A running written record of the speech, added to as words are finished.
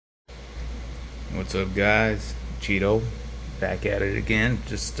What's up, guys? Cheeto back at it again,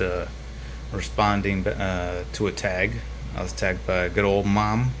 just responding to a tag. I was tagged by good old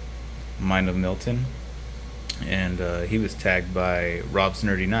mom, Mind of Milton, and he was tagged by Rob's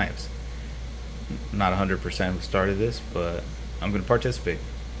Nerdy Knives. Not 100% who started this, but I'm going to participate.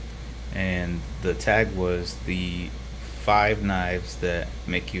 And the tag was the 5 knives that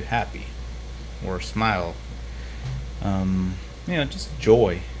make you happy or smile. Just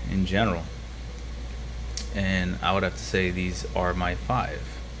joy in general. And I would have to say these are my 5.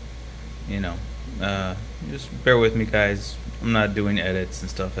 Just bear with me, guys. I'm not doing edits and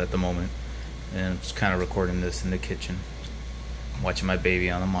stuff at the moment, and I'm just kind of recording this in the kitchen, watching my baby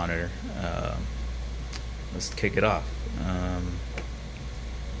on the monitor. Let's kick it off.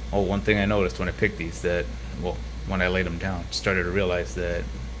 One thing I noticed when I picked these, when I laid them down, started to realize that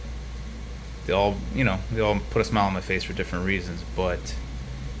they all put a smile on my face for different reasons, but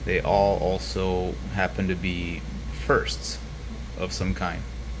they all also happen to be firsts of some kind.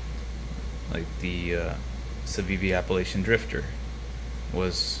 Like the Civivi Appalachian Drifter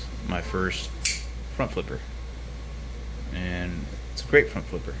was my first front flipper, and it's a great front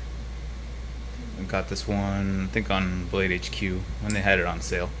flipper. I got this one, I think, on Blade HQ when they had it on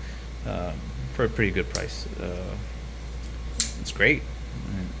sale for a pretty good price. It's great.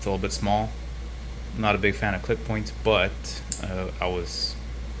 It's a little bit small. I'm not a big fan of clip points, but I was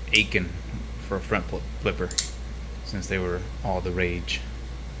aching for a front flipper since they were all the rage.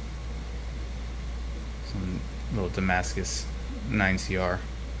 Some little Damascus 9CR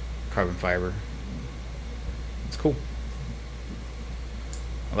carbon fiber. It's cool.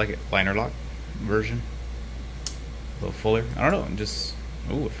 I like it. Liner lock version. A little fuller. I don't know.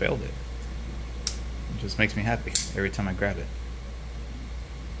 It failed it. It just makes me happy every time I grab it.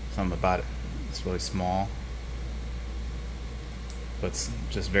 Something about it. It's really small, but it's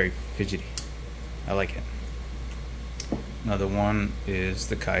just very fidgety. I like it. Another one is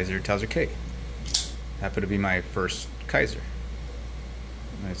the Kizer Towser K. Happened to be my first Kizer.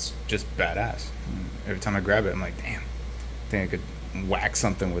 It's just badass. Every time I grab it, I'm like, damn, I think I could whack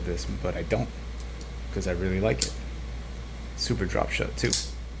something with this, but I don't, because I really like it. Super drop shut too.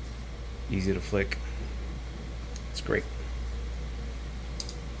 Easy to flick. It's great.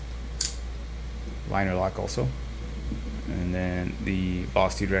 Liner lock also. And then the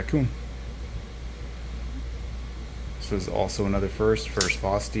Vosteed Raccoon. This was also another first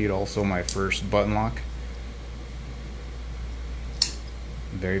Vosteed, also my first button lock.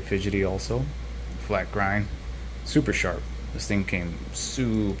 Very fidgety also. Flat grind. Super sharp. This thing came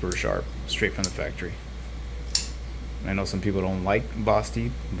super sharp, straight from the factory. I know some people don't like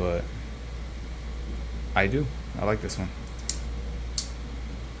Vosteed, but I do. I like this one.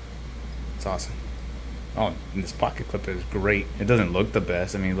 It's awesome. Oh, and this pocket clip is great. It doesn't look the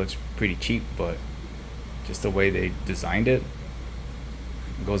best. I mean, it looks pretty cheap, but just the way they designed it,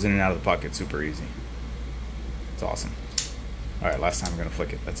 goes in and out of the pocket super easy. It's awesome. Alright, last time I'm going to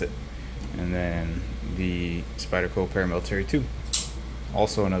flick it. That's it. And then the Spyderco Paramilitary 2.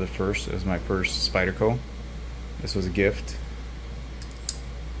 Also another first. It was my first Spyderco. This was a gift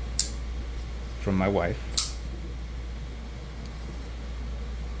from my wife.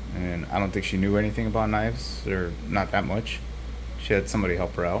 And I don't think she knew anything about knives, or not that much. She had somebody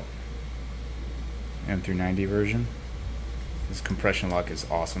help her out. M390 version. This compression lock is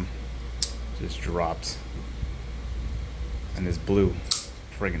awesome. Just drops. And this blue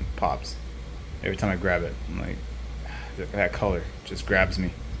friggin' pops. Every time I grab it, I'm like, that color just grabs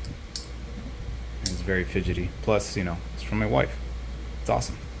me. And it's very fidgety. Plus, it's from my wife. It's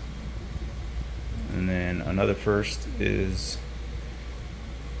awesome. And then another first is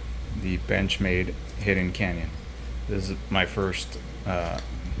the Benchmade Hidden Canyon. This is my first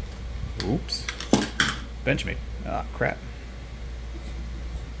Benchmade. Ah, crap.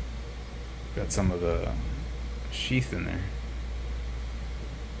 Got some of the sheath in there.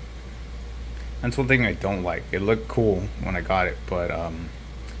 That's one thing I don't like. It looked cool when I got it, but I'm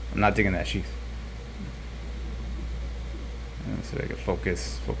not digging that sheath. Let's see if I can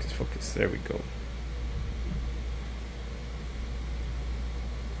focus. There we go.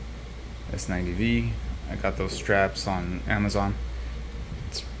 S90V. I got those straps on Amazon.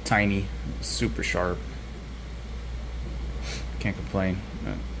 It's tiny, super sharp. Can't complain.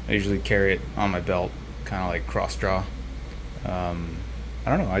 I usually carry it on my belt, kind of like cross draw. I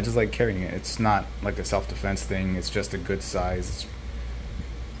don't know, I just like carrying it. It's not like a self-defense thing. It's just a good size.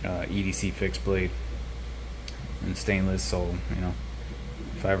 EDC fixed blade and stainless. So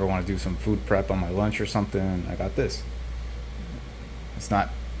if I ever want to do some food prep on my lunch or something, I got this. It's not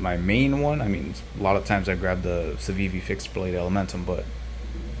my main one. I mean, a lot of times I grab the Civivi fixed blade Elementum, but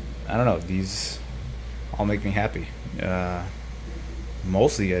I don't know, these all make me happy.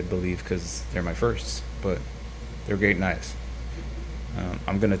 Mostly, I believe, because they're my firsts, but they're great knives.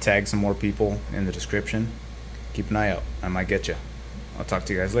 I'm going to tag some more people in the description. Keep an eye out. I might get you. I'll talk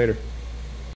to you guys later.